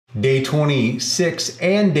Day 26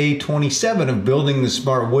 and day 27 of building the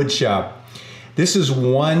smart wood shop. This is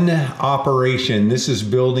one operation. This is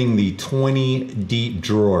building the 20 deep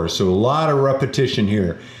drawer. So a lot of repetition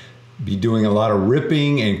here. Be doing a lot of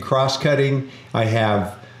ripping and cross cutting. I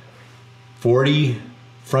have 40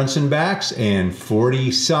 fronts and backs and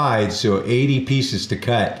 40 sides, so 80 pieces to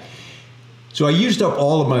cut. So I used up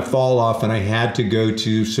all of my fall off and I had to go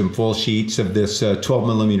to some full sheets of this 12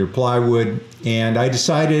 millimeter plywood. And I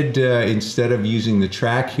decided instead of using the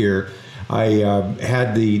track here, I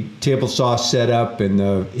had the table saw set up and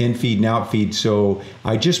the in-feed and out-feed. So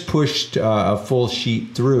I just pushed a full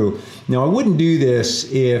sheet through. Now I wouldn't do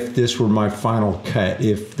this if this were my final cut.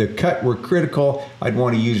 If the cut were critical, I'd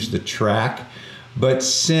want to use the track. But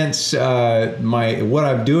since what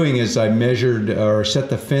I'm doing is I measured or set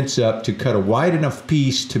the fence up to cut a wide enough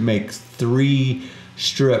piece to make 3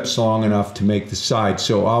 strips long enough to make the side.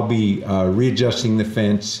 So I'll be readjusting the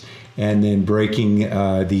fence and then breaking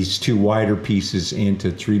these 2 wider pieces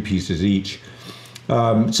into 3 pieces each.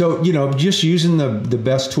 So, you know, just using the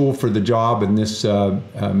best tool for the job, and this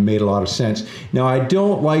made a lot of sense. Now, I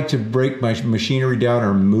don't like to break my machinery down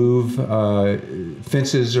or move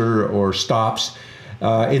fences or stops.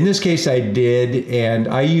 In this case, I did, and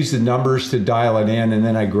I used the numbers to dial it in, and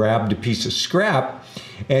then I grabbed a piece of scrap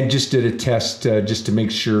and just did a test just to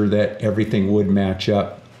make sure that everything would match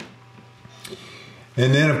up.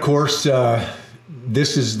 And then, of course,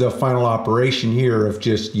 this is the final operation here of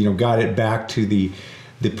just, you know, got it back to the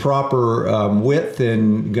proper width,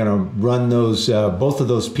 and gonna run those both of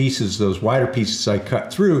those pieces, those wider pieces I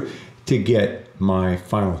cut through to get my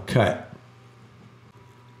final cut.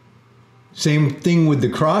 Same thing with the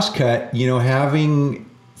cross cut, you know, having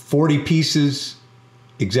 40 pieces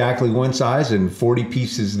exactly one size and 40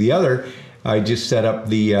 pieces the other. I just set up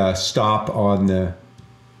the stop on the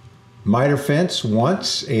miter fence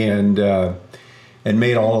once and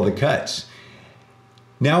made all of the cuts.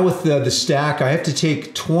 Now with the stack, I have to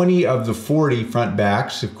take 20 of the 40 front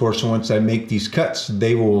backs. Of course, once I make these cuts,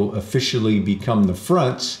 they will officially become the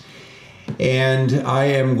fronts. And I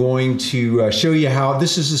am going to show you how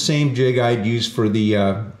this is the same jig I'd use for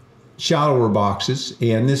the shallower boxes.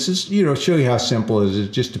 And this is, you know, show you how simple it is.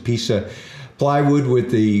 It's just a piece of plywood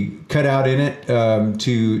with the cutout in it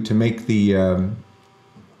to make the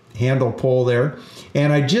handle pull there.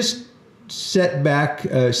 And I just set it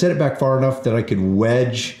back far enough that I could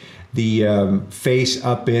wedge the face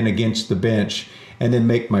up in against the bench and then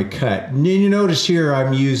make my cut. And then you notice here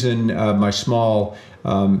I'm using my small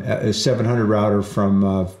 700 router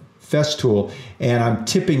from Festool, and I'm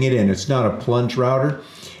tipping it in. It's not a plunge router.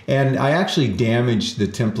 And I actually damaged the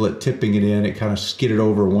template tipping it in. It kind of skidded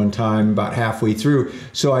over one time about halfway through.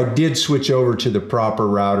 So I did switch over to the proper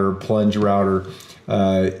router, plunge router.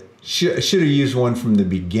 Should have used one from the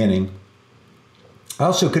beginning. I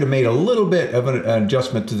also could have made a little bit of an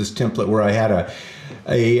adjustment to this template where I had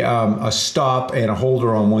a stop and a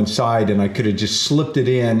holder on one side, and I could have just slipped it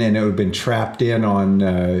in and it would have been trapped in on,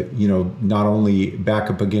 you know, not only back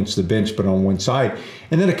up against the bench, but on one side.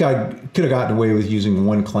 And then I could have gotten away with using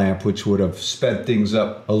one clamp, which would have sped things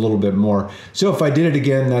up a little bit more. So if I did it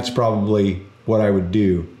again, that's probably what I would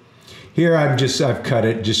do. Here I've cut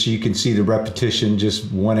it just so you can see the repetition,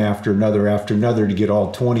 just one after another to get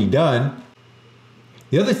all 20 done.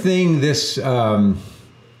 The other thing, this Makita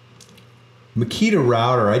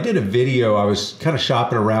router, I did a video, I was kind of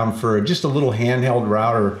shopping around for just a little handheld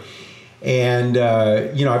router. And,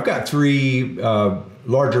 you know, I've got 3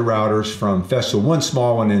 larger routers from Festool, one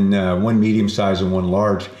small one and one medium size and one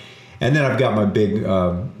large. And then I've got my big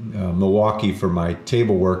Milwaukee for my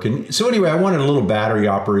table work. And so anyway, I wanted a little battery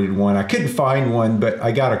operated one. I couldn't find one, but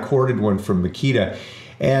I got a corded one from Makita.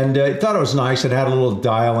 And I thought it was nice. It had a little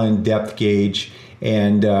dial-in depth gauge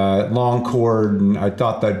and long cord, and I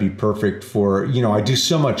thought that'd be perfect for, you know, I do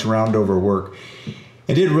so much roundover work.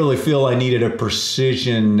 I didn't really feel I needed a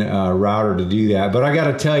precision router to do that, but I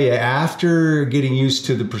got to tell you, after getting used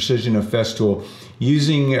to the precision of Festool,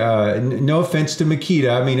 using, no offense to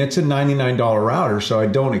Makita, I mean, it's a $99 router, so I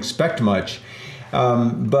don't expect much,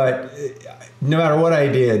 but no matter what I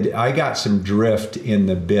did, I got some drift in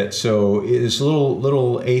the bit. So this little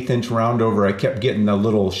 1/8 inch roundover, I kept getting the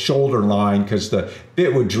little shoulder line because the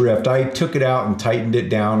bit would drift. I took it out and tightened it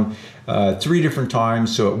down 3 different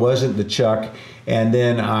times so it wasn't the chuck. And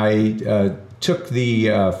then I took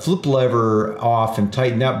the flip lever off and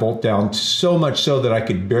tightened that bolt down so much so that I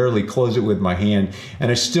could barely close it with my hand,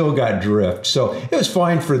 and I still got drift. So it was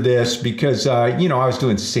fine for this because, you know, I was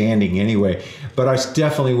doing sanding anyway, but I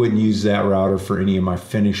definitely wouldn't use that router for any of my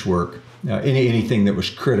finish work, anything that was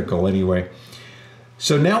critical anyway.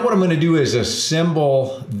 So now what I'm going to do is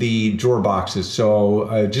assemble the drawer boxes.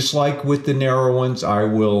 So just like with the narrow ones, I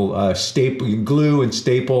will glue and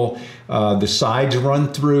staple the sides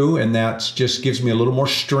run through, and that just gives me a little more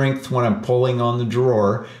strength when I'm pulling on the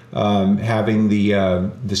drawer, having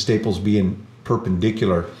the staples being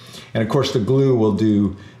perpendicular. And of course the glue will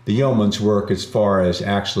do the yeoman's work as far as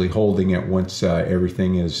actually holding it once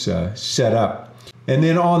everything is set up. And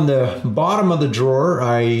then on the bottom of the drawer,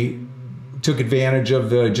 I took advantage of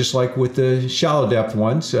just like with the shallow depth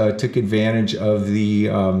ones, took advantage of the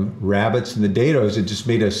rabbits and the dados. It just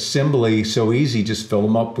made assembly so easy. Just fill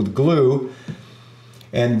them up with glue,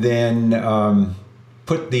 and then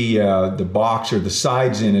put the box or the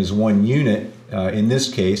sides in as one unit. In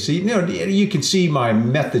this case, so, you can see my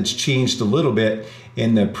methods changed a little bit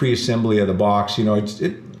in the pre-assembly of the box.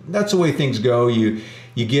 That's the way things go. You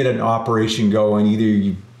get an operation going. Either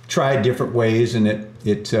you try different ways, and it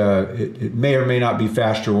may or may not be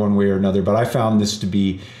faster one way or another, but I found this to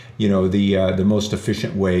be the most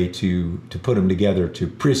efficient way to put them together, to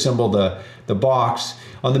pre-assemble the box.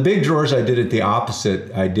 On the big drawers, I did it the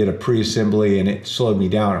opposite. I did a pre-assembly and it slowed me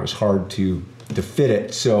down. It was hard to fit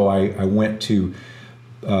it, so I went to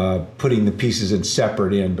putting the pieces in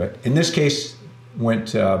separate in, but in this case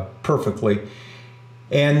went perfectly.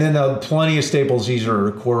 And then plenty of staples. These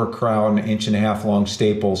are 1/4 crown, 1.5 long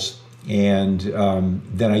staples. And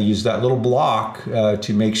then I used that little block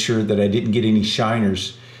to make sure that I didn't get any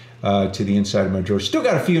shiners to the inside of my drawer. Still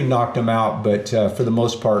got a few, knocked them out, but for the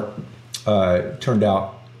most part, turned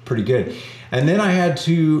out pretty good. And then I had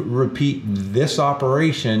to repeat this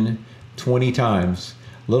operation 20 times.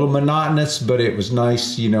 A little monotonous, but it was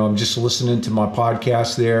nice. I'm just listening to my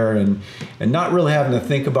podcast there and not really having to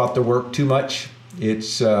think about the work too much.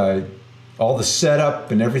 It's all the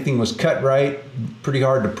setup and everything was cut right. Pretty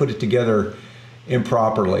hard to put it together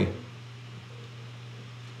improperly.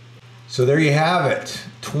 So there you have it,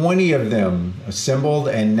 20 of them assembled,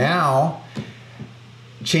 and now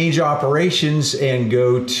change operations and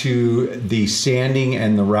go to the sanding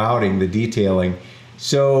and the routing, the detailing.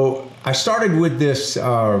 So I started with this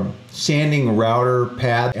sanding router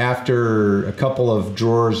pad. After a couple of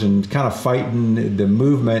drawers and kind of fighting the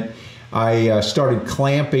movement, I started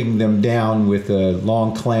clamping them down with a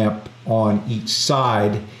long clamp on each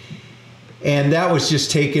side, and that was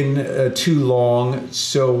just taking too long.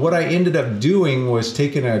 So what I ended up doing was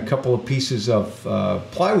taking a couple of pieces of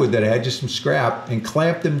plywood that I had, just some scrap, and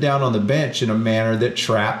clamped them down on the bench in a manner that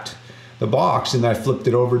trapped the box, and I flipped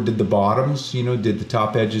it over, did the bottoms, did the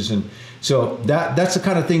top edges. And so that's the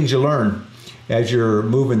kind of things you learn as you're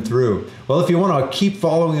moving through. Well, if you want to keep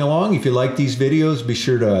following along, if you like these videos, be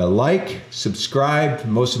sure to like, subscribe,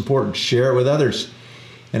 most important, share it with others.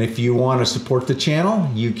 And if you want to support the channel,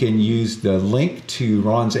 you can use the link to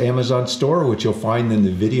Ron's Amazon store, which you'll find in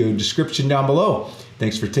the video description down below.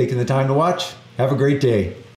 Thanks for taking the time to watch. Have a great day.